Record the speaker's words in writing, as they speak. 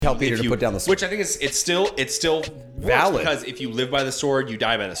Tell Peter to put down the sword. Which I think it's still Valid. because if you live by the sword, you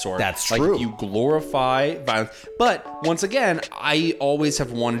die by the sword. That's true. You glorify violence. But once again, I always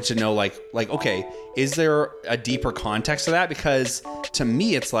have wanted to know, like, okay, is there a deeper context to that? Because to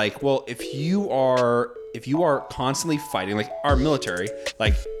me, it's like, well, if you are constantly fighting, like our military,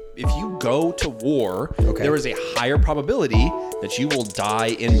 like if you go to war, there is a higher probability that you will die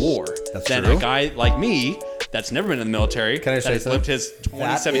in war than true. a guy like me that's never been in the military. Can I say that has something? lived his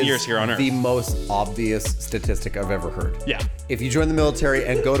 27 years here on Earth. The most obvious statistic I've ever heard. Yeah. If you join the military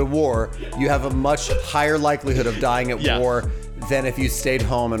and go to war, you have a much higher likelihood of dying at war than if you stayed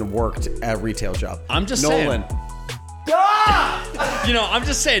home and worked a retail job. I'm just Nolan. saying. I'm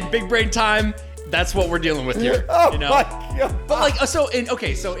just saying, big brain time. That's what we're dealing with here. Oh you know? my God. But like, in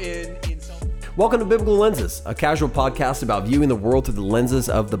Welcome to Biblical Lenses, a casual podcast about viewing the world through the lenses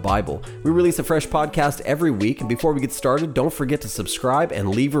of the Bible. We release a fresh podcast every week, and before we get started, don't forget to subscribe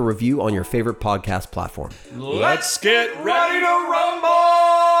and leave a review on your favorite podcast platform. let's get ready to rumble.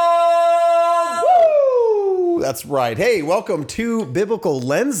 Woo! That's right. Hey, welcome to Biblical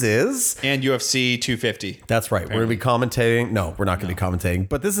Lenses. And UFC 250. That's right. We're going to be commentating. No, we're not going to be commentating,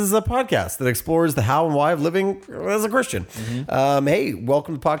 but this is a podcast that explores the how and why of living as a Christian. Hey,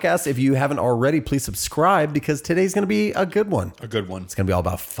 welcome to the podcast. If you haven't already, please subscribe because today's going to be a good one. A good one. It's going to be all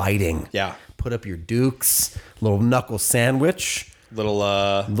about fighting. Yeah. Put up your dukes, little knuckle sandwich, Little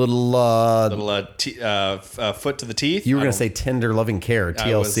foot to the teeth. you were going to say tender loving care,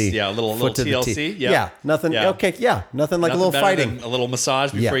 TLC. A little Foot to the TLC. teeth. Yeah. Nothing. Yeah. Okay. Yeah. Nothing like a little better fighting. than a little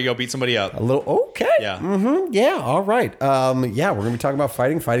massage before you go beat somebody up. A little. Okay. Yeah. Yeah. All right. Yeah. We're going to be talking about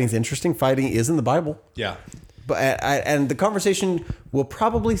fighting. Fighting's interesting. Fighting is in the Bible. Yeah. But and the conversation will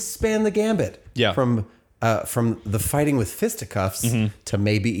probably span the gambit. Yeah. From the fighting with fisticuffs to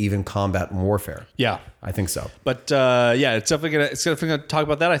maybe even combat and warfare. Yeah. I think so. But it's definitely gonna talk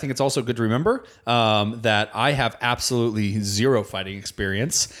about that. I think it's also good to remember that I have absolutely zero fighting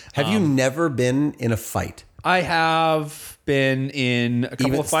experience. Have you never been in a fight? I have been in a couple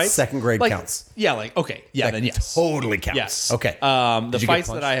Even of fights. second grade counts. Yeah, okay. Yeah, then yes. Totally counts. Yes. Okay. The you get fights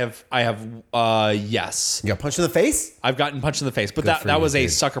punched? that I have yes. You got punched in the face? I've gotten punched in the face, but for that you, was a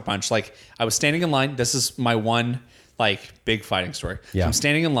dude. sucker punch. Like I was standing in line. This is my one big fighting story. Yeah. So I'm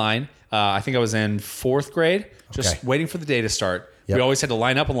standing in line. I think I was in 4th grade, just Okay. waiting for the day to start. Yep. We always had to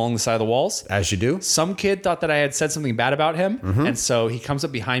line up along the side of the walls. As you do. Some kid thought that I had said something bad about him, and so he comes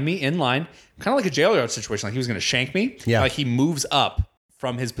up behind me in line, kind of like a jail yard situation, like he was going to shank me. Yeah. Like he moves up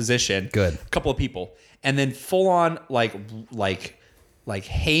from his position. Good. A couple of people, and then full on like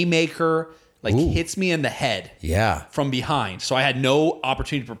haymaker, hits me in the head. Yeah. From behind. So I had no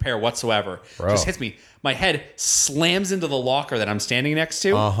opportunity to prepare whatsoever. Bro. Just hits me. My head slams into the locker that I'm standing next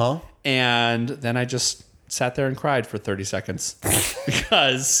to. And then I just sat there and cried for 30 seconds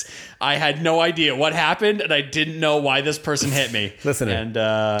because I had no idea what happened and I didn't know why this person hit me. Listen, and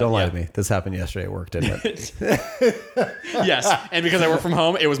don't lie to me. This happened yesterday at work, didn't it? Yes. And because I work from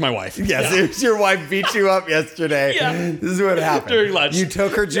home, it was my wife. Yes, it was your wife beat you up yesterday. Yeah. This is what happened. During lunch. You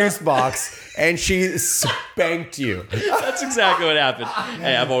took her juice box and she spanked you. That's exactly what happened.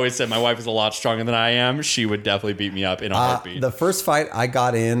 Hey, I've always said my wife is a lot stronger than I am. She would definitely beat me up in a heartbeat. The first fight I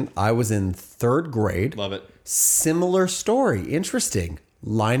got in, I was in 3rd grade. Love it. Similar story. Interesting.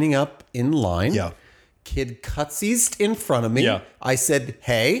 Lining up in line. Yeah. Kid cutsies in front of me. Yeah. I said,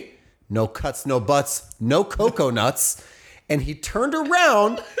 hey, no cuts, no butts, no cocoa nuts. And he turned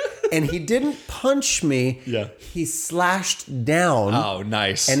around and he didn't punch me. Yeah. He slashed down. Oh,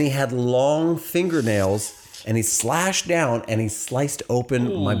 nice. And he had long fingernails and he slashed down and he sliced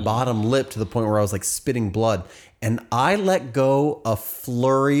open my bottom lip to the point where I was like spitting blood. And I let go a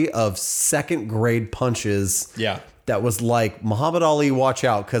flurry of 2nd grade punches. Yeah. That was like, Muhammad Ali, watch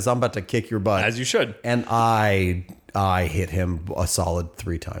out, because I'm about to kick your butt. As you should. And I hit him a solid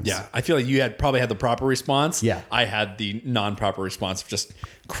 3 times. Yeah, I feel like you probably had the proper response. Yeah. I had the non-proper response of just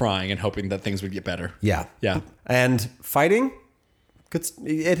crying and hoping that things would get better. Yeah. Yeah. And fighting,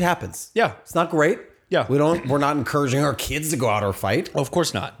 it happens. Yeah. It's not great. Yeah. We're not encouraging our kids to go out or fight. Oh, of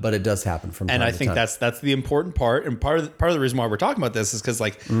course not. But it does happen from time And I to think time. that's the important part. And part of the reason why we're talking about this is because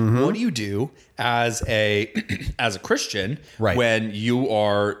what do you do as a Christian Right. when you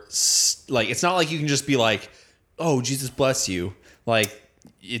are it's not like you can just be like, oh, Jesus bless you. Like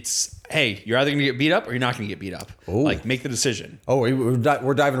it's, hey, you're either going to get beat up or you're not going to get beat up. Ooh. Like make the decision. Oh,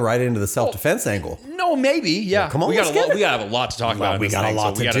 we're diving right into the self-defense angle. No, maybe. Yeah. come on, we let's got get it. we got to have a lot to talk about. We got a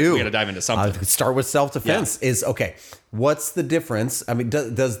lot to do. We got to dive into something. Start with self-defense. Okay, what's the difference? I mean,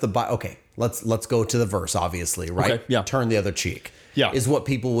 does the okay? Let's go to the verse. Obviously, right? Okay, yeah. Turn the other cheek. Yeah. Is what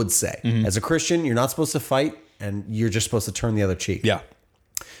people would say. As a Christian, you're not supposed to fight, and you're just supposed to turn the other cheek. Yeah.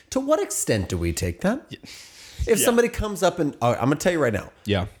 To what extent do we take that? If somebody comes up and I'm going to tell you right now.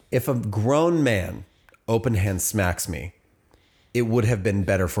 Yeah. If a grown man open hand smacks me, it would have been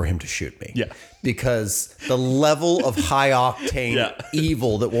better for him to shoot me. Yeah. Because the level of high octane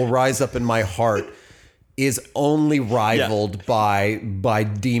evil that will rise up in my heart is only rivaled by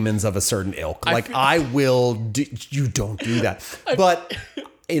demons of a certain ilk. I will do, you don't do that. But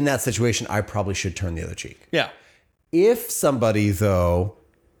in that situation, I probably should turn the other cheek. Yeah. If somebody though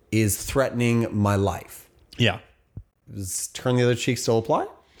is threatening my life, does turn the other cheek still apply?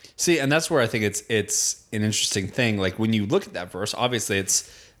 See, and that's where I think it's an interesting thing. Like when you look at that verse, obviously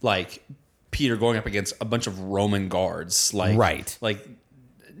it's like Peter going up against a bunch of Roman guards, like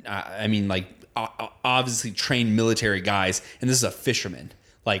I mean, like obviously trained military guys, and this is a fisherman,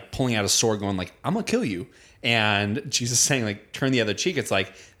 like pulling out a sword, going like, "I'm gonna kill you." And Jesus saying like, "Turn the other cheek." It's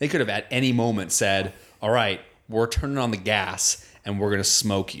like they could have at any moment said, "All right, we're turning on the gas and we're gonna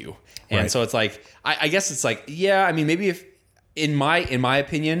smoke you." And so it's like, I guess it's like, yeah, I mean, maybe if in my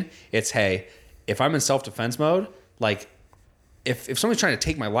opinion, it's, hey, if I'm in self-defense mode, like if somebody's trying to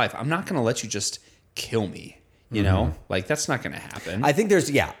take my life, I'm not going to let you just kill me. You know, like that's not going to happen. I think I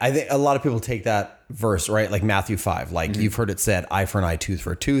think a lot of people take that verse, right? Like Matthew 5, like you've heard it said, eye for an eye, tooth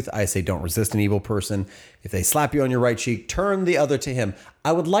for a tooth. I say, don't resist an evil person. If they slap you on your right cheek, turn the other to him.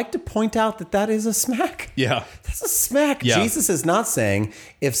 I would like to point out that is a smack. Yeah. That's a smack. Yeah. Jesus is not saying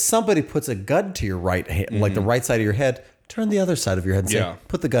if somebody puts a gun to your right hand, like the right side of your head, turn the other side of your head and say,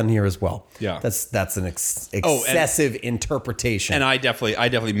 put the gun here as well. Yeah. That's an excessive interpretation. And I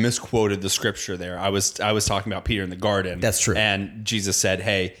definitely misquoted the scripture there. I was talking about Peter in the garden. That's true. And Jesus said,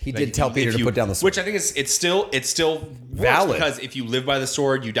 hey, he did tell Peter to put down the sword. Which I think it's still valid, because if you live by the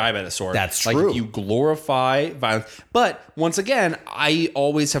sword, you die by the sword. That's true. true. Like you glorify violence. But once again, I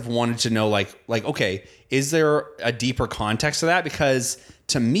always have wanted to know like, okay, is there a deeper context to that? Because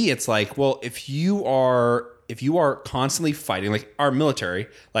to me, it's like, well, if you are constantly fighting, like our military,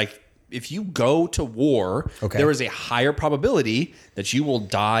 like if you go to war, there is a higher probability that you will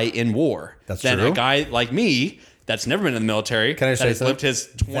die in war than a guy like me that's never been in the military. Can I say something? Lived his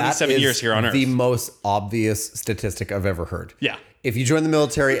 27 years here on Earth. The most obvious statistic I've ever heard. Yeah. If you join the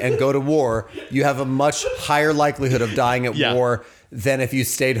military and go to war, you have a much higher likelihood of dying at war than if you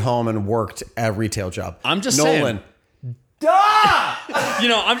stayed home and worked a retail job. I'm just Nolan, saying. Duh!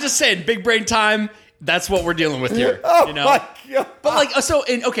 I'm just saying, big brain time. That's what we're dealing with here. My God. But like, so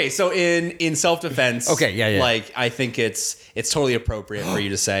in self-defense, like I think it's totally appropriate for you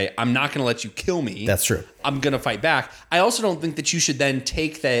to say, I'm not going to let you kill me. That's true. I'm going to fight back. I also don't think that you should then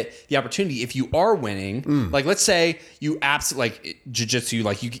take the opportunity if you are winning. Like, let's say you absolutely like jiu-jitsu,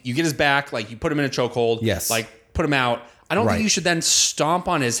 like you get his back, like you put him in a chokehold, like put him out. I don't think you should then stomp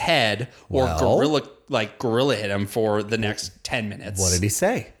on his head or gorilla hit him for the next 10 minutes. What did he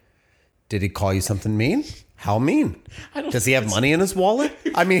say? Did he call you something mean? How mean? Does he have money in his wallet?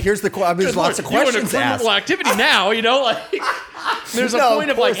 I mean, here's the question. There's lots of questions to ask. Criminal activity now, like there's a point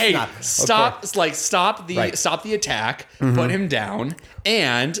of like, hey, stop the attack, put him down,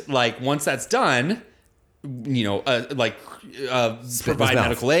 and like once that's done, provide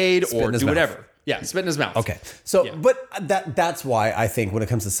medical aid or do whatever. Yeah, spit in his mouth. Okay. So, but that's why I think when it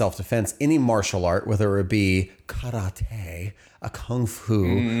comes to self-defense, any martial art, whether it be karate, a kung fu,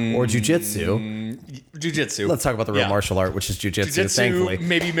 or jujitsu. Jujitsu. Let's talk about the real martial art, which is jujitsu, thankfully.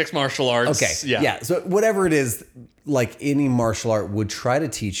 Maybe mixed martial arts. Okay. Yeah. So whatever it is, like any martial art would try to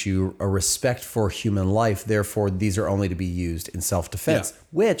teach you a respect for human life. Therefore, these are only to be used in self-defense,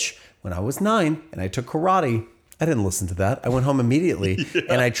 which when I was 9 and I took karate, I didn't listen to that. I went home immediately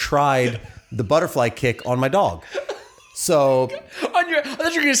and I tried the butterfly kick on my dog. So I thought you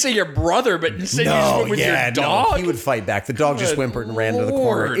were going to say your brother, but you said you just went with your dog. No, he would fight back. The dog just whimpered and ran to the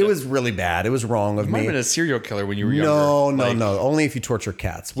corner. It was really bad. It was wrong of me. You might have been a serial killer when you were younger. No. Only if you torture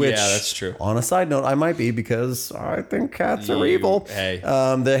cats. Which, that's true. On a side note, I might be because I think cats are evil. Hey.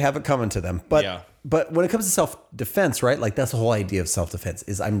 They have it coming to them. But when it comes to self-defense, right? Like that's the whole idea of self-defense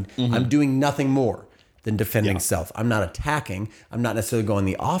is I'm doing nothing more than defending self. I'm not attacking. I'm not necessarily going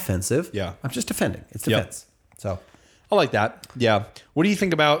the offensive. Yeah. I'm just defending. It's defense. So I like that. Yeah. What do you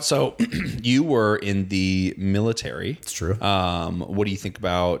think about, so you were in the military. It's true. What do you think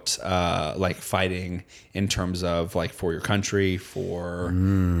about like fighting in terms of like for your country, for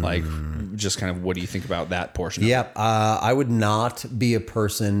like just kind of what do you think about that portion? Yeah. I would not be a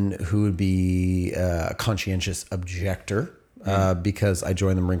person who would be a conscientious objector because I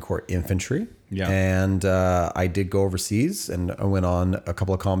joined the Marine Corps Infantry. Yeah. And I did go overseas and I went on a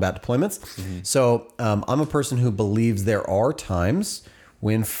couple of combat deployments. So I'm a person who believes there are times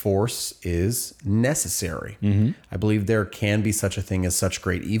when force is necessary. I believe there can be such a thing as such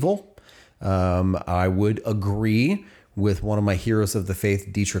great evil. I would agree with one of my heroes of the faith,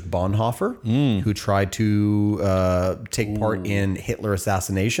 Dietrich Bonhoeffer, who tried to take part in Hitler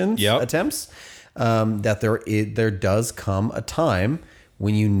assassination attempts, that there does come a time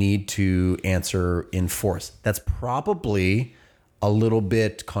when you need to answer in force. That's probably a little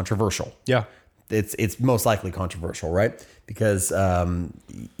bit controversial. Yeah. It's most likely controversial, right? Because,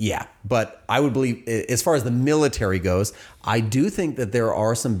 but I would believe, as far as the military goes, I do think that there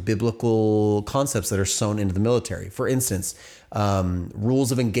are some biblical concepts that are sewn into the military. For instance,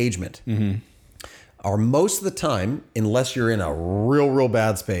 rules of engagement are most of the time, unless you're in a real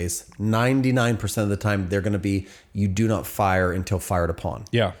bad space, 99% of the time, they're going to be, you do not fire until fired upon.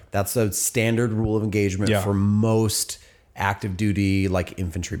 Yeah. That's a standard rule of engagement for most active duty, like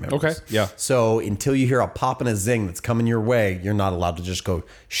infantry members. Okay. Yeah. So until you hear a pop and a zing that's coming your way, you're not allowed to just go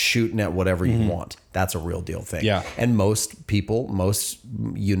shooting at whatever you want. That's a real deal thing. Yeah. And most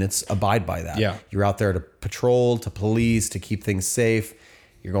units abide by that. Yeah. You're out there to patrol, to police, to keep things safe.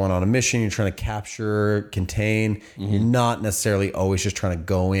 You're going on a mission. You're trying to capture, contain. You're not necessarily always just trying to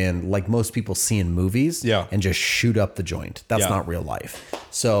go in like most people see in movies and just shoot up the joint. That's not real life.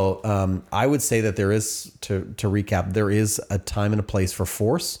 So I would say that there is, to recap, there is a time and a place for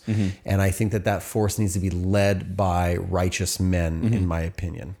force. And I think that force needs to be led by righteous men, in my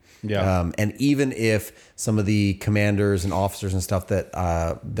opinion. Yeah. And even if some of the commanders and officers and stuff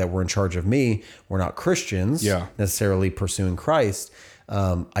that were in charge of me were not Christians necessarily pursuing Christ,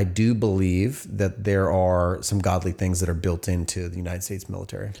 I do believe that there are some godly things that are built into the United States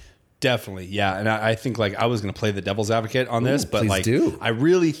military. Definitely. Yeah. And I think like I was going to play the devil's advocate on this, but like do. I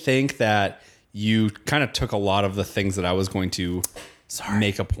really think that you kind of took a lot of the things that I was going to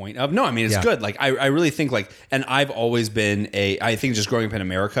make a point of. No, I mean, it's good. Like I really think like, and I've always been I think just growing up in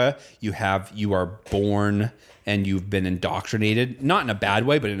America, you are born and you've been indoctrinated, not in a bad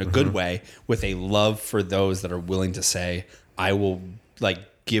way, but in a good way, with a love for those that are willing to say, I will like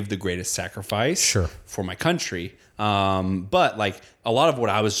give the greatest sacrifice for my country. But like a lot of what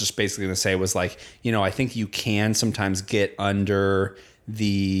I was just basically going to say was like, I think you can sometimes get under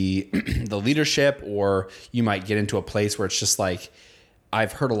the leadership, or you might get into a place where it's just like,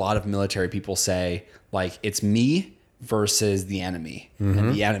 I've heard a lot of military people say like, it's me versus the enemy.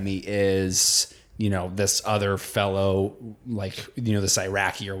 And the enemy is, this other fellow, like, this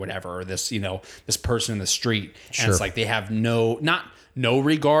Iraqi or whatever, or this, this person in the street. And it's like, they have no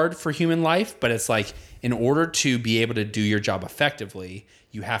regard for human life, but it's like, in order to be able to do your job effectively,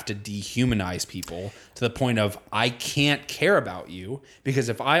 you have to dehumanize people to the point of, I can't care about you, because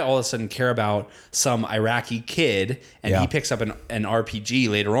if I all of a sudden care about some Iraqi kid and he picks up an RPG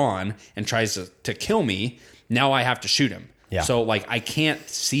later on and tries to kill me, now I have to shoot him. Yeah. So like, I can't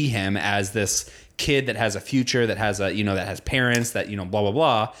see him as this kid that has a future, that has that has parents, that, blah, blah,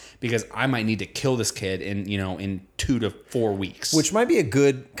 blah, because I might need to kill this kid in 2 to 4 weeks. Which might be a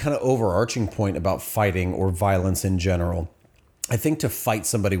good kind of overarching point about fighting or violence in general. I think to fight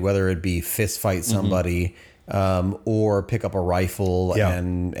somebody, whether it be fist fight somebody, or pick up a rifle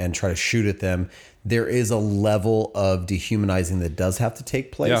and try to shoot at them, there is a level of dehumanizing that does have to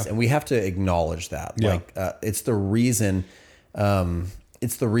take place. And we have to acknowledge that. Like, it's the reason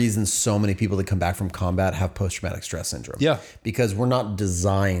so many people that come back from combat have post-traumatic stress syndrome. Yeah. Because we're not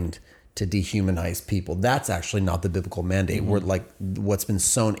designed to dehumanize people. That's actually not the biblical mandate. We're like, what's been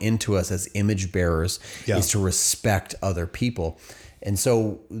sewn into us as image bearers is to respect other people. And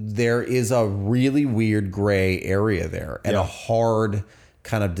so there is a really weird gray area there, and a hard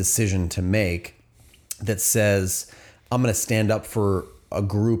kind of decision to make that says, I'm going to stand up for a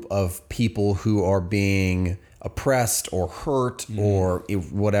group of people who are being oppressed or hurt or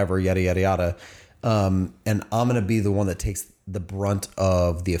whatever, yada, yada, yada. And I'm going to be the one that takes the brunt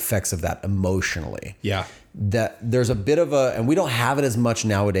of the effects of that emotionally. Yeah. That there's a bit of and we don't have it as much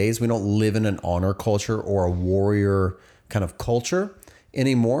nowadays. We don't live in an honor culture or a warrior kind of culture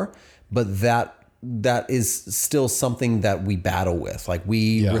anymore, but that is still something that we battle with. Like,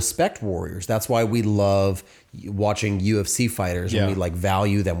 we respect warriors. That's why we love watching UFC fighters, and we like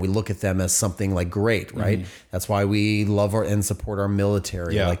value them. We look at them as something like great, right? That's why we love and support our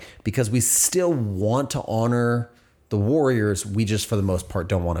military, like, because we still want to honor the warriors. We just, for the most part,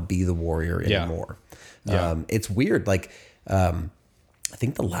 don't want to be the warrior anymore. It's weird. Like, I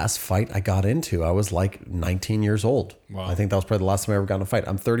think the last fight I got into, I was like 19 years old. Wow. I think that was probably the last time I ever got in a fight.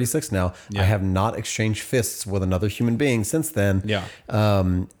 I'm 36 now. I have not exchanged fists with another human being since then.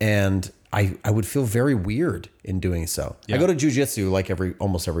 And I would feel very weird in doing so. I go to jujitsu like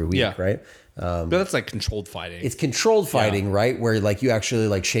almost every week, right? But that's like controlled fighting. It's controlled fighting, right? Where like you actually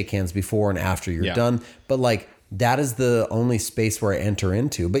like shake hands before and after you're done. But like that is the only space where I enter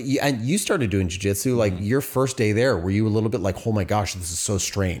into. But you started doing jiu-jitsu, like your first day there, were you a little bit like, oh my gosh, this is so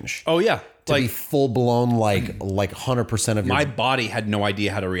strange? Oh yeah. To be full blown, like 100% of your... My body had no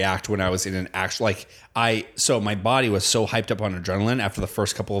idea how to react when I was in an actual, so my body was so hyped up on adrenaline after the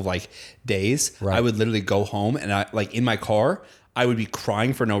first couple of like days. Right. I would literally go home and I like in my car, I would be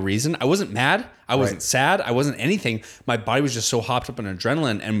crying for no reason. I wasn't mad. I wasn't sad. I wasn't anything. My body was just so hopped up on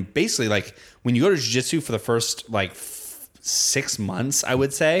adrenaline. And basically, like when you go to jiu-jitsu for the first like 6 months, I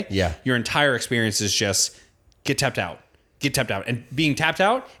would say, your entire experience is just get tapped out. Get tapped out. And being tapped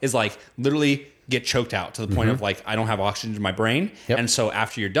out is like literally get choked out to the point of like, I don't have oxygen in my brain. Yep. And so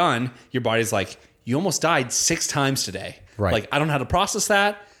after you're done, your body's like, you almost died 6 times today. Right. Like, I don't know how to process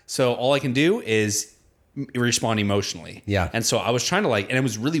that. So all I can do is respond emotionally. Yeah. And so I was trying to like, and it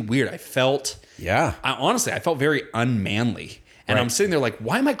was really weird. I felt, I felt very unmanly. And I'm sitting there like,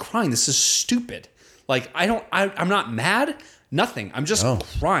 why am I crying? This is stupid. Like, I'm not mad. Nothing. I'm just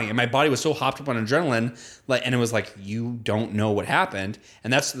crying. And my body was so hopped up on adrenaline. Like, and it was like, you don't know what happened.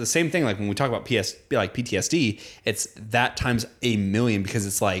 And that's the same thing. Like when we talk about PTSD, it's that times a million, because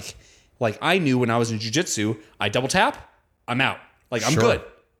it's like I knew when I was in jiu-jitsu, I double tap, I'm out. Like I'm good.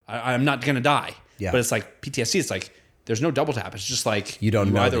 I'm not going to die. Yeah. But it's like PTSD. It's like, there's no double tap. It's just like, you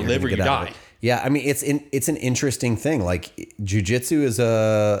don't know either live or you die. Yeah. I mean, it's an interesting thing. Like jiu-jitsu is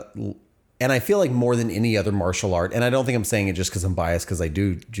and I feel like more than any other martial art, and I don't think I'm saying it just because I'm biased because I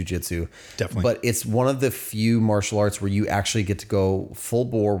do jiu-jitsu. Definitely. But it's one of the few martial arts where you actually get to go full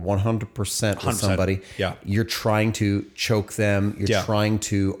bore 100% with somebody. Yeah. You're trying to choke them. You're trying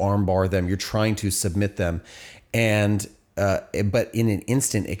to armbar them. You're trying to submit them. And but in an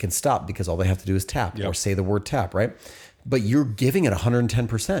instant, it can stop because all they have to do is tap or say the word tap, right? But you're giving it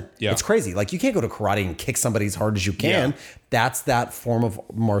 110%. Yeah. It's crazy. Like you can't go to karate and kick somebody as hard as you can. Yeah. That's that form of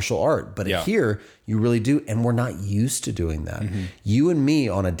martial art. But here you really do. And we're not used to doing that. Mm-hmm. You and me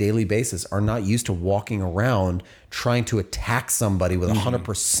on a daily basis are not used to walking around trying to attack somebody with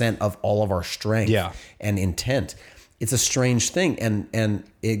 100% of all of our strength and intent. It's a strange thing. And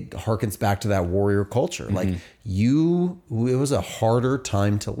it harkens back to that warrior culture. Mm-hmm. Like it was a harder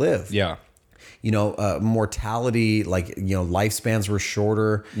time to live. Yeah. Mortality, lifespans were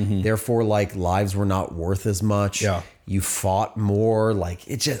shorter. Mm-hmm. Therefore, lives were not worth as much. Yeah. You fought more.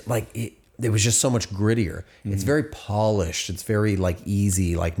 It was just so much grittier. Mm-hmm. It's very polished. It's very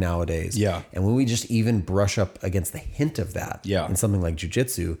easy nowadays. Yeah. And when we just even brush up against the hint of that in something like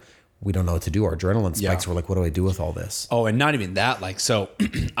jiu-jitsu, we don't know what to do. Our adrenaline spikes. We're like, what do I do with all this? Oh, and not even that.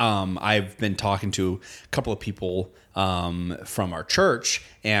 I've been talking to a couple of people from our church,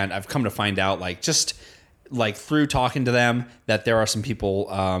 and I've come to find out, just through talking to them, that there are some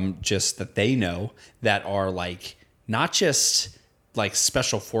people just that they know that are not just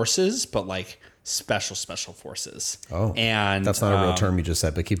special forces, but special forces. Oh, and that's not a real term you just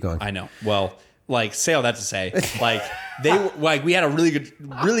said, but keep going. I know. Well, say all that to say, we had a really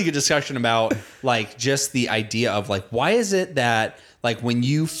good discussion about just the idea of why is it that when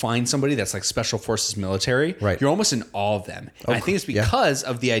you find somebody that's special forces military, right, you're almost in awe of them. And I think it's because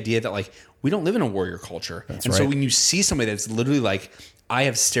of the idea that we don't live in a warrior culture. So when you see somebody that's literally I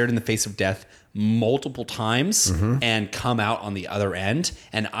have stared in the face of death multiple times and come out on the other end,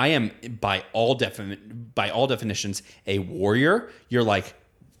 and I am by all definitions a warrior, you're like,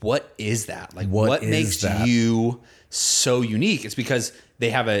 what is that? What makes you so unique? It's because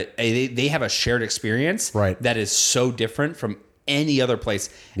they have a shared experience that is so different from any other place.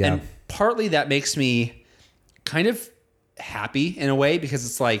 Yeah. And partly that makes me kind of happy in a way, because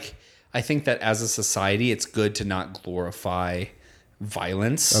it's I think that as a society, it's good to not glorify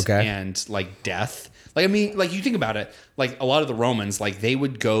violence and death. You think about it, a lot of the Romans, they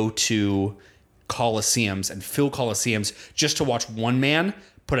would go to coliseums and fill coliseums just to watch one man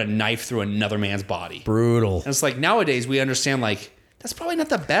put a knife through another man's body. Brutal. And it's nowadays we understand that's probably not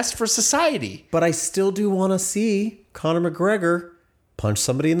the best for society. But I still do want to see Conor McGregor punch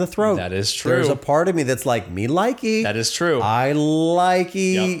somebody in the throat. That is true. There's a part of me that's me likey. That is true. I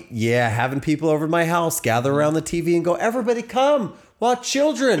likey. Yep. Yeah, having people over to my house gather around the TV and go, everybody come. Watch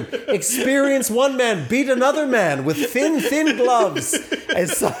children experience one man beat another man with thin gloves.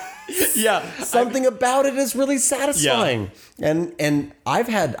 Something about it is really satisfying. Yeah. And I've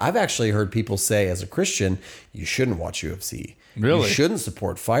actually heard people say, as a Christian, you shouldn't watch UFC. Really? You shouldn't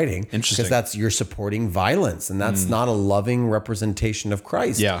support fighting. Interesting. Because you're supporting violence, and that's not a loving representation of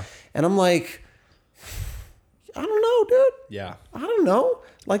Christ. Yeah. And I'm like, I don't know, dude. Yeah. I don't know.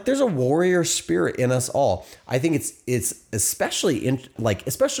 Like there's a warrior spirit in us all. I think it's especially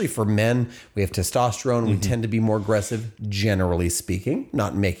especially for men, we have testosterone. We tend to be more aggressive, generally speaking.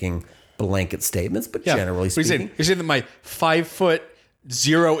 Not making blanket statements, but generally What are you speaking. saying? You're saying that my 5'0"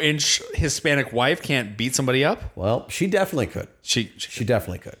 Hispanic wife can't beat somebody up? Well, she definitely could. She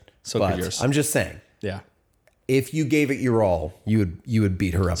Definitely could. So but could yours. I'm just saying, yeah. if you gave it your all, you would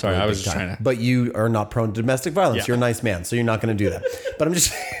beat her up. Sorry, really I was big just time. trying to- But you are not prone to domestic violence. Yeah. You're a nice man, so you're not going to do that. But I'm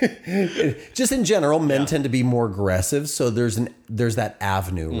just, just in general, men tend to be more aggressive. So there's that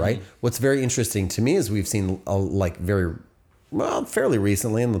avenue, right? What's very interesting to me is we've seen fairly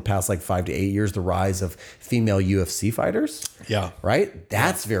recently in the past 5 to 8 years, the rise of female UFC fighters. Yeah. Right.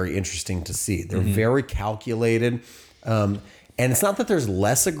 That's very interesting to see. They're very calculated. And it's not that there's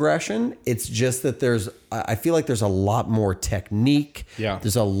less aggression. It's just that I feel like there's a lot more technique. Yeah.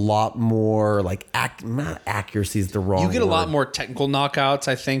 There's a lot more not accuracy is the wrong You get a lot word. more technical knockouts,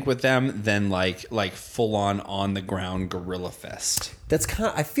 I think, with them than like full on the ground gorilla fest. That's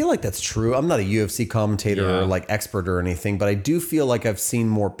I feel like that's true. I'm not a UFC commentator Yeah. or expert or anything, but I do feel like I've seen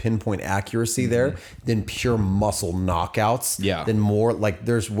more pinpoint accuracy there than pure muscle knockouts. Yeah. Than more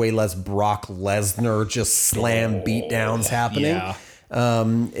there's way less Brock Lesnar just slam beatdowns happening. Yeah.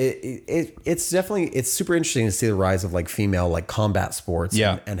 It's definitely super interesting to see the rise of female combat sports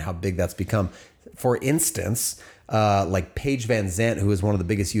Yeah. and how big that's become. For instance, Paige Van Zandt, who is one of the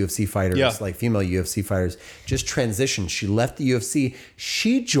biggest UFC fighters, Yeah. female UFC fighters, just transitioned. She left the UFC.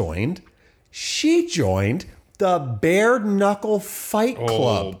 She joined the Bare Knuckle Fight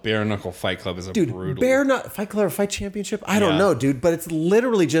Club. Oh, Bare Knuckle Fight Club is Dude, brutal. Bare Knuckle Fight Club or Fight Championship? I don't Yeah. know, dude, but it's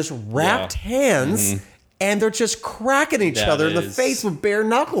literally just wrapped hands and they're just cracking each That other in the is- face with bare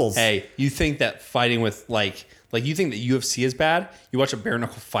knuckles. Hey, you think that fighting with you think that UFC is bad? You watch a bare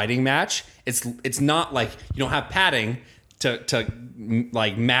knuckle fighting match. It's not like you don't have padding to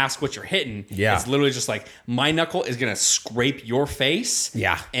mask what you're hitting. Yeah. It's literally just my knuckle is gonna scrape your face.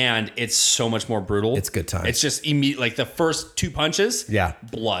 Yeah. And it's so much more brutal. It's good times. It's just immediate the first 2 punches. Yeah.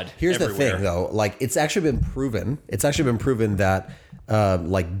 Blood. Here's everywhere. the thing, though. It's actually been proven. It's actually been proven that,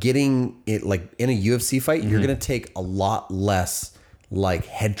 getting it in a UFC fight, you're going to take a lot less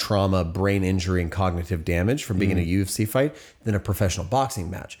head trauma, brain injury, and cognitive damage from being in a UFC fight than a professional boxing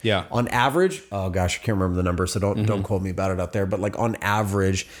match. Yeah. On average, oh gosh, I can't remember the number, so don't quote me about it out there. But on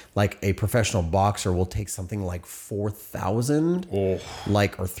average, a professional boxer will take something like 4,000, or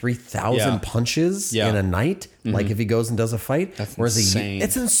 3,000 Yeah. punches Yeah. in a night. If he goes and does a fight, That's whereas insane.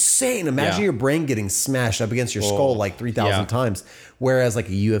 it's insane. Imagine Yeah. your brain getting smashed up against your skull 3,000 Yeah. times, whereas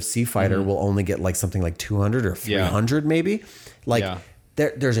a UFC fighter will only get something like 200 or 300 maybe. Yeah.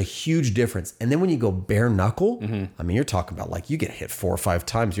 There's a huge difference. And then when you go bare knuckle, I mean, you're talking about you get hit 4 or 5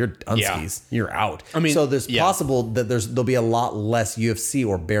 times, you're unskis, you're out. I mean, so there's yeah. possible that there'll be a lot less UFC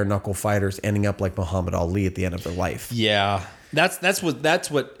or bare knuckle fighters ending up like Muhammad Ali at the end of their life. Yeah. That's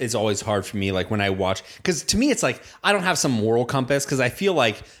what is always hard for me when I watch, because to me it's I don't have some moral compass, because I feel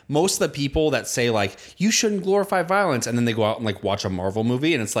most of the people that say you shouldn't glorify violence, and then they go out and watch a Marvel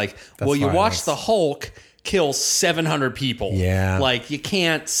movie, and it's well, you watch violence. the Hulk kill 700 people. Yeah. You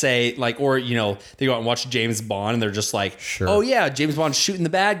can't say or they go out and watch James Bond and they're just Sure. oh yeah, James Bond's shooting the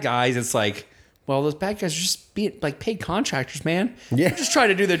bad guys. It's well, those bad guys are just being paid contractors, man. Yeah. They're just trying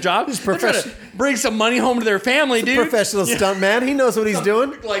to do their job. They're trying to profession- bring some money home to their family, dude. Professional stunt man, he knows what he's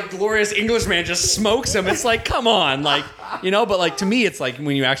doing. Glorious Englishman just smokes him. It's come on, but to me, it's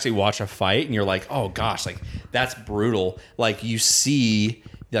when you actually watch a fight and you're oh gosh, that's brutal. You see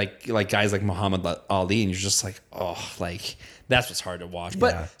guys like Muhammad Ali, and you're just oh, that's what's hard to watch.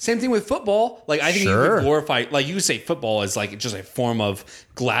 But Yeah. same thing with football. I think you Sure. could glorify, you could say football is just a form of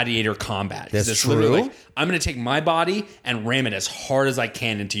gladiator combat. 'Cause That's it's true. literally I'm going to take my body and ram it as hard as I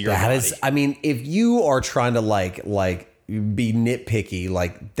can into your That body. is, I mean, if you are trying to be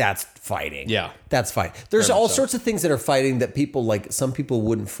nitpicky, that's fighting. Yeah. That's fine. There's Very all much so. sorts of things that are fighting that people some people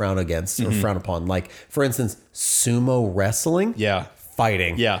wouldn't frown against or frown upon. For instance, sumo wrestling. Yeah.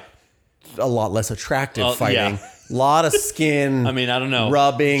 Fighting. Yeah. A lot less attractive fighting. yeah. A lot of skin. I mean, I don't know.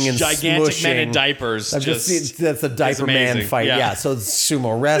 Rubbing and gigantic smushing. men in diapers. I've just seen, that's a diaper man amazing. fight. Yeah. Yeah. So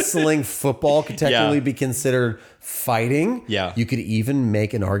sumo wrestling, football could technically be considered fighting. Yeah. You could even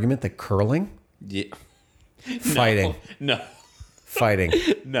make an argument that curling, Yeah. fighting, No. fighting.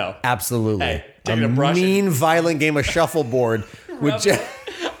 No. Absolutely. Hey, taking a brush and- mean, violent game of shuffleboard. With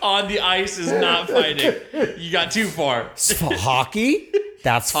On the ice is not fighting. You got too far. hockey?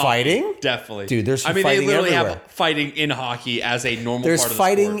 That's Hockey, fighting? definitely, Dude, there's I mean, fighting they literally everywhere. have fighting in hockey as a normal. There's part of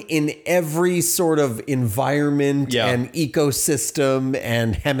fighting the sport. in every sort of environment Yeah. and ecosystem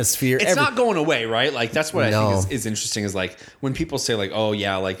and hemisphere. It's not going away, right? Like that's what I No. think is interesting. Is like when people say like, oh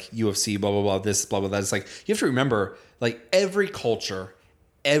yeah, like UFC, blah blah blah, this blah blah that. It's like you have to remember, like every culture,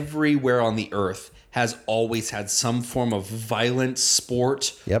 everywhere on the earth has always had some form of violent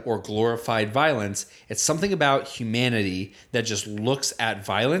sport Yep. or glorified violence. It's something about humanity that just looks at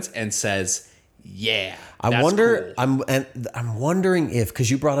violence and says, yeah, I that's wonder. cool. I'm wondering if,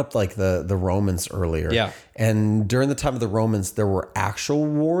 because you brought up like the Romans earlier, Yeah. and during the time of the Romans, there were actual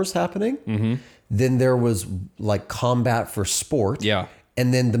wars happening. Mm-hmm. Then there was like combat for sport. Yeah.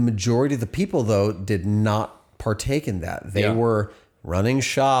 And then the majority of the people though did not partake in that. They Yeah. were running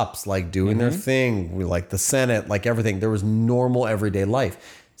shops, like doing their thing, like the Senate, like everything. There was normal everyday life.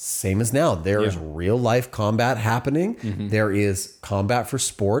 Same as now. There is real life combat happening. There is combat for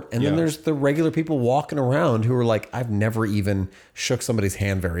sport. And then Yeah. there's the regular people walking around who are like, I've never even shook somebody's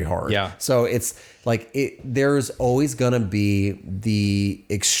hand very hard. Yeah. So it's like, there's always going to be the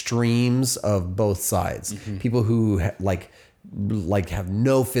extremes of both sides. People who have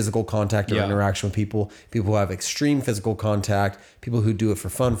no physical contact or Yeah. interaction with people who have extreme physical contact, people who do it for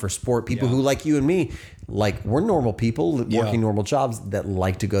fun, for sport, people who like you and me, like we're normal people working normal jobs that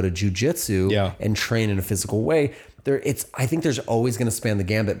like to go to jujitsu Yeah. and train in a physical way. I think there's always going to span the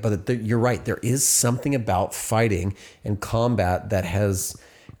gambit, but you're right. There is something about fighting and combat that has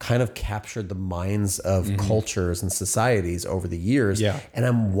kind of captured the minds of cultures and societies over the years. Yeah. And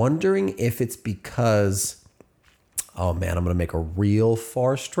I'm wondering if it's because, oh man, I'm going to make a real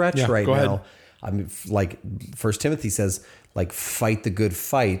far stretch right go now. ahead. I mean, like First Timothy says, like fight the good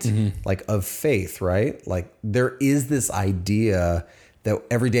fight, like of faith, right? Like there is this idea that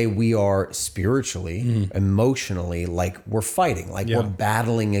every day we are spiritually, emotionally, like we're fighting, like we're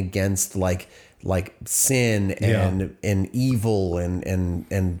battling against like sin and evil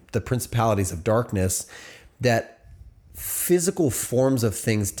and the principalities of darkness. That physical forms of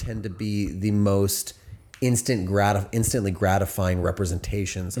things tend to be the most instantly gratifying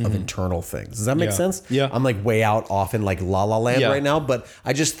representations of internal things. Does that make sense? Yeah. I'm like way out off in like la la land Yeah. right now, but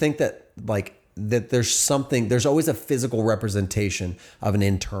I just think that there's always a physical representation of an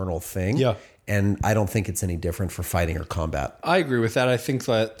internal thing. Yeah. And I don't think it's any different for fighting or combat. I agree with that. I think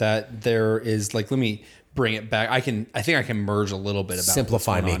that there is like, let me bring it back. I think I can merge a little bit about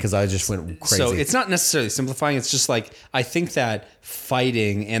Simplify what's going me on. because I just went crazy. So it's not necessarily simplifying. It's just like, I think that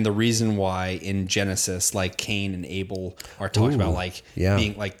fighting and the reason why in Genesis, like Cain and Abel are talked about, like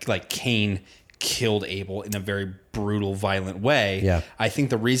being like Cain killed Abel in a very brutal, violent way. Yeah. I think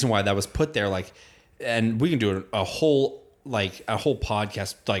the reason why that was put there, like, and we can do a whole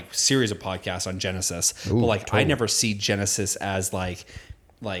podcast, like series of podcasts on Genesis. But like, totally. I never see Genesis as like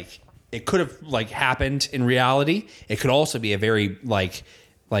it could have like happened in reality. It could also be a very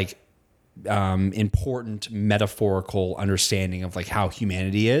important metaphorical understanding of like how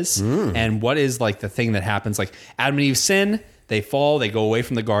humanity is and what is like the thing that happens. Like Adam and Eve sin, they fall, they go away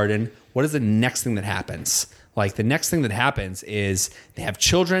from the garden. What is the next thing that happens? Like the next thing that happens is they have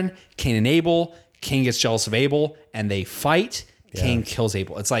children, Cain and Abel. Cain gets jealous of Abel and they fight. Cain kills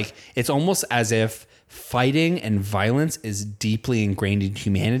Abel. It's like, it's almost as if fighting and violence is deeply ingrained in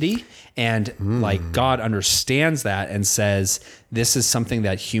humanity. And like God understands that and says, this is something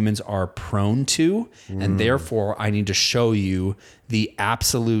that humans are prone to. And therefore I need to show you the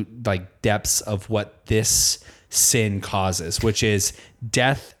absolute like depths of what this sin causes, which is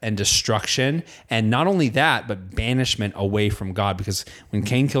death and destruction. And not only that, but banishment away from God, because when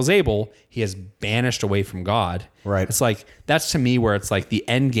Cain kills Abel, he is banished away from God. Right. It's like, that's to me where it's like the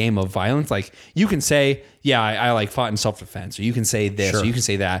end game of violence. Like you can say, yeah, I like fought in self-defense, or you can say this, or you can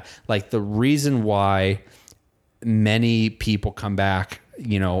say that. Like the reason why many people come back,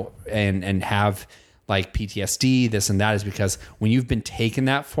 you know, and have like PTSD, this and that, is because when you've been taken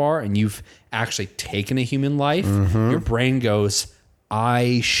that far and you've actually taken a human life, your brain goes,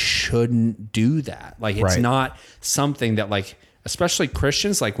 I shouldn't do that. Like it's not something that like, especially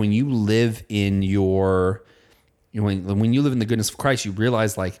Christians, like when you live in your, when you live in the goodness of Christ, you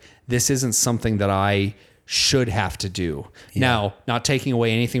realize like, this isn't something that I should have to do. Now, not taking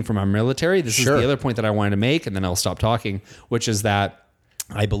away anything from our military. This is the other point that I wanted to make, and then I'll stop talking, which is that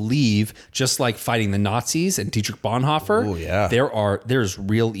I believe, just like fighting the Nazis and Dietrich Bonhoeffer, there's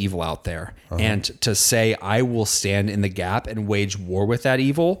real evil out there. And to say I will stand in the gap and wage war with that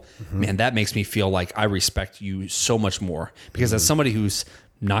evil, man, that makes me feel like I respect you so much more. Because as somebody who's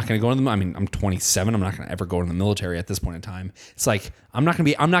not going to go into I mean, I'm 27. I'm not going to ever go into the military at this point in time. It's like I'm not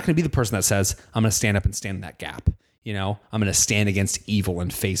going to be the person that says I'm going to stand up and stand in that gap. You know, I'm going to stand against evil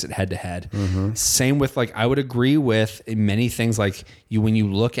and face it head to head. Same with like, I would agree with many things like when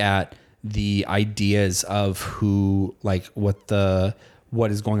you look at the ideas of who, like what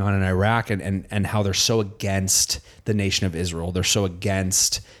is going on in Iraq and how they're so against the nation of Israel. They're so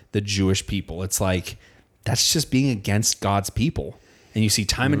against the Jewish people. It's like, that's just being against God's people. And you see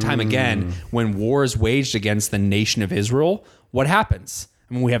time and time again, when war is waged against the nation of Israel, what happens?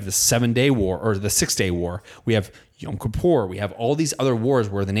 I mean, we have the 7-day war or the 6-day war. We have Yom Kippur. We have all these other wars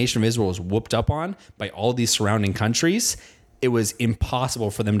where the nation of Israel was whooped up on by all these surrounding countries. It was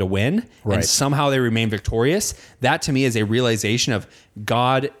impossible for them to win. Right. And somehow they remain victorious. That to me is a realization of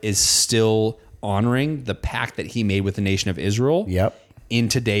God is still honoring the pact that he made with the nation of Israel in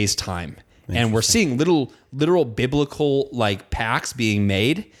today's time. And we're seeing literal biblical like pacts being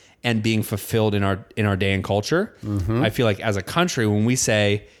made and being fulfilled in our day and culture. I feel like as a country, when we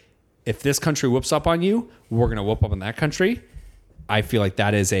say, if this country whoops up on you, we're going to whoop up on that country. I feel like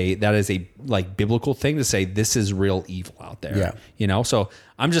that is a like biblical thing to say, this is real evil out there. Yeah. You know, so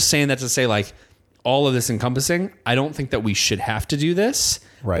I'm just saying that to say like all of this encompassing, I don't think that we should have to do this.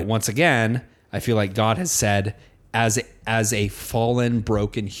 Right. But once again, I feel like God has said, as a fallen,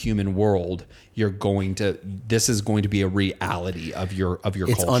 broken human world, this is going to be a reality of your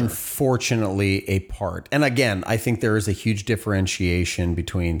It's culture. Unfortunately a part. And again, I think there is a huge differentiation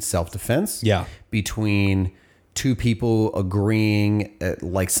between self-defense, between two people agreeing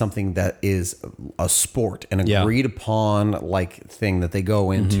like something that is a sport, an agreed upon like thing that they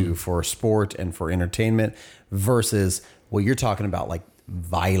go into for sport and for entertainment, versus what you're talking about, like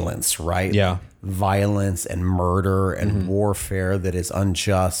violence, right? Yeah. Violence and murder and warfare that is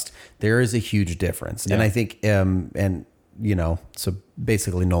unjust. There is a huge difference. And I think, and you know, so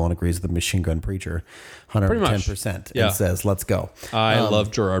basically Nolan agrees with the machine gun preacher 110% and says, let's go. I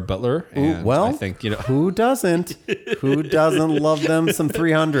love Gerard Butler. And well, I think, you know, who doesn't? Who doesn't love them some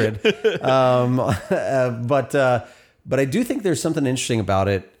 300? But I do think there's something interesting about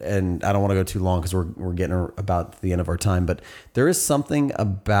it, and I don't want to go too long because we're getting about the end of our time. But there is something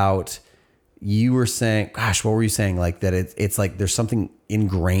about, you were saying, gosh, what were you saying? Like that it's like there's something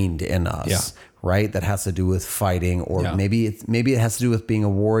ingrained in us, right? That has to do with fighting, or maybe it has to do with being a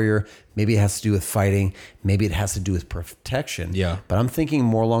warrior. Maybe it has to do with fighting. Maybe it has to do with protection. Yeah. But I'm thinking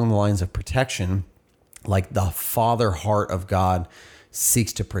more along the lines of protection, like the father heart of God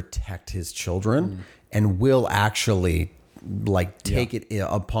seeks to protect his children and will actually like take it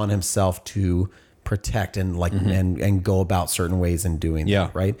upon himself to protect and like and go about certain ways in doing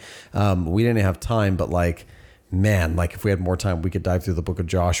that, right? We didn't have time, but like, man, like if we had more time, we could dive through the book of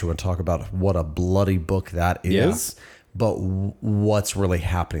Joshua and talk about what a bloody book that is. But what's really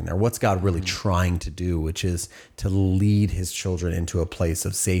happening there? What's God really trying to do, which is to lead his children into a place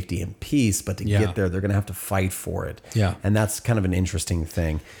of safety and peace. But to get there, they're going to have to fight for it. Yeah. And that's kind of an interesting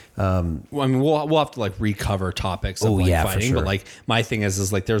thing. Well, I mean, we'll have to like recover topics of fighting, for sure. But like my thing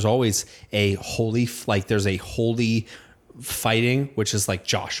is like there's always a holy fighting, which is like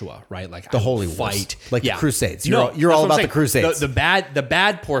Joshua, right? Like the holy fight, wars. Like the Crusades. You're all about the Crusades. The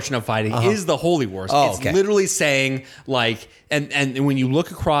bad portion of fighting is the holy wars. It's literally saying like, and when you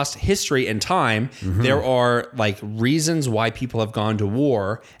look across history and time, there are like reasons why people have gone to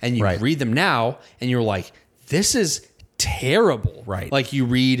war, and you read them now, and you're like, this is terrible, right? Like you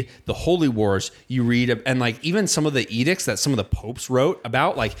read the holy wars, you read, and like even some of the edicts that some of the popes wrote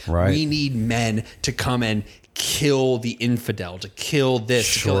about, like we need men to come and kill the infidel, to kill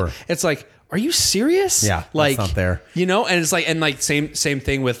this, to kill it. It's like, are you serious? Yeah, like that's not there. You know, and it's like, and like same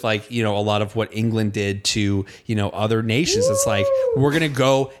thing with like, you know, a lot of what England did to, you know, other nations. It's like, we're gonna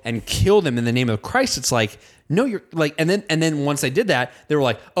go and kill them in the name of Christ. It's like, no, you're like, and then once they did that, they were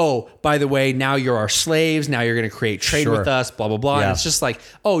like, oh, by the way, now you're our slaves. Now you're going to create trade with us, blah, blah, blah. And it's just like,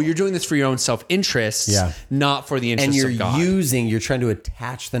 oh, you're doing this for your own self-interest, not for the interests of God. And you're trying to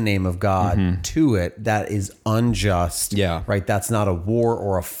attach the name of God to it. That is unjust. Yeah. Right. That's not a war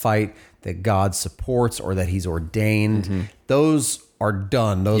or a fight that God supports or that he's ordained. Those are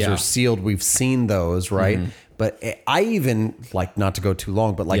done. Those are sealed. We've seen those, right? But I even, like, not to go too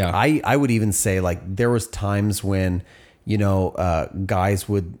long, but like I would even say like there was times when, you know, guys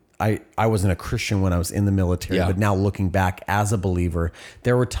would, I wasn't a Christian when I was in the military, but now looking back as a believer,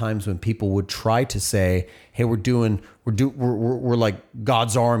 there were times when people would try to say, hey, we're like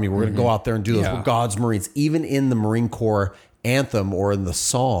God's army. We're going to go out there and do this. We're God's Marines. Even in the Marine Corps anthem or in the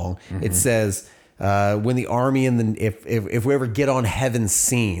song, it says, when the army and if we ever get on heaven's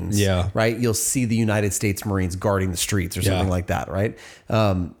scenes, right, you'll see the United States Marines guarding the streets or something like that, right?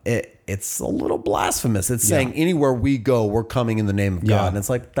 it's a little blasphemous. It's saying anywhere we go, we're coming in the name of God. And it's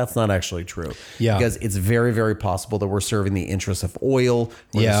like, that's not actually true. Yeah. Because it's very, very possible that we're serving the interests of oil.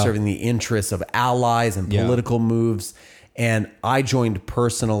 We're serving the interests of allies and political moves. And I joined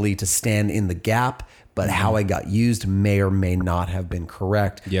personally to stand in the gap, but how I got used may or may not have been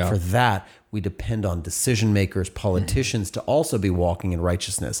correct. Yeah. For that, we depend on decision makers, politicians to also be walking in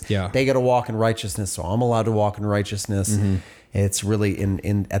righteousness. Yeah. They got to walk in righteousness, so I'm allowed to walk in righteousness. It's really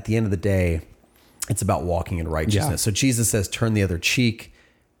in at the end of the day, it's about walking in righteousness. Yeah. So Jesus says, turn the other cheek.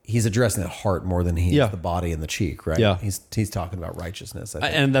 He's addressing the heart more than he is the body and the cheek, right? Yeah. He's talking about righteousness. I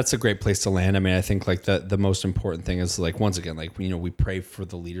think. And that's a great place to land. I mean, I think like the most important thing is like, once again, like, we pray for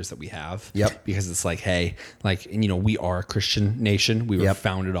the leaders that we have. Yep. Because it's like, hey, like, we are a Christian nation. We were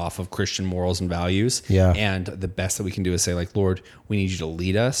founded off of Christian morals and values. Yeah. And the best that we can do is say, like, Lord, we need you to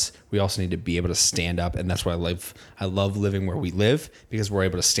lead us. We also need to be able to stand up. And that's why I love living where we live, because we're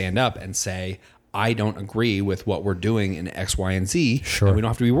able to stand up and say, I don't agree with what we're doing in X, Y, and Z. Sure. And we don't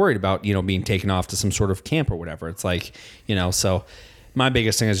have to be worried about, being taken off to some sort of camp or whatever. It's like, so my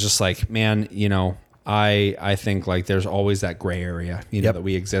biggest thing is just like, man, I think like there's always that gray area, that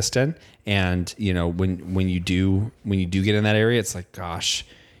we exist in. And, when you do get in that area, it's like, gosh,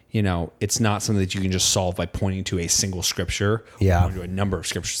 it's not something that you can just solve by pointing to a single scripture or pointing to a number of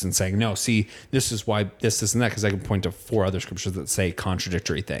scriptures and saying, no, see, this is why this, and that, because I can point to 4 other scriptures that say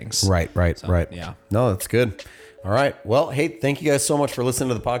contradictory things. Right. Yeah. No, that's good. All right. Well, hey, thank you guys so much for listening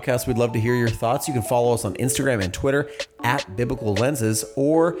to the podcast. We'd love to hear your thoughts. You can follow us on Instagram and Twitter at Biblical Lenses,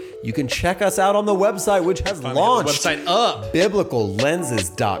 or you can check us out on the website, which has launched. Website up.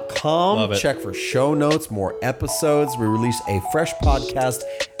 BiblicalLenses.com. Love it. Check for show notes, more episodes. We release a fresh podcast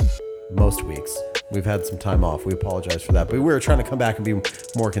most weeks. We've had some time off. We apologize for that, but we were trying to come back and be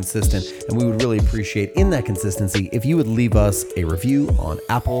more consistent, and we would really appreciate in that consistency if you would leave us a review on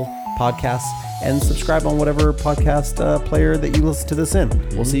Apple Podcasts and subscribe on whatever podcast player that you listen to this in.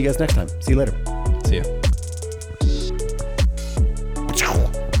 We'll see you guys next time. See you later. See ya.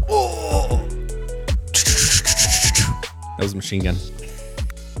 That was a machine gun.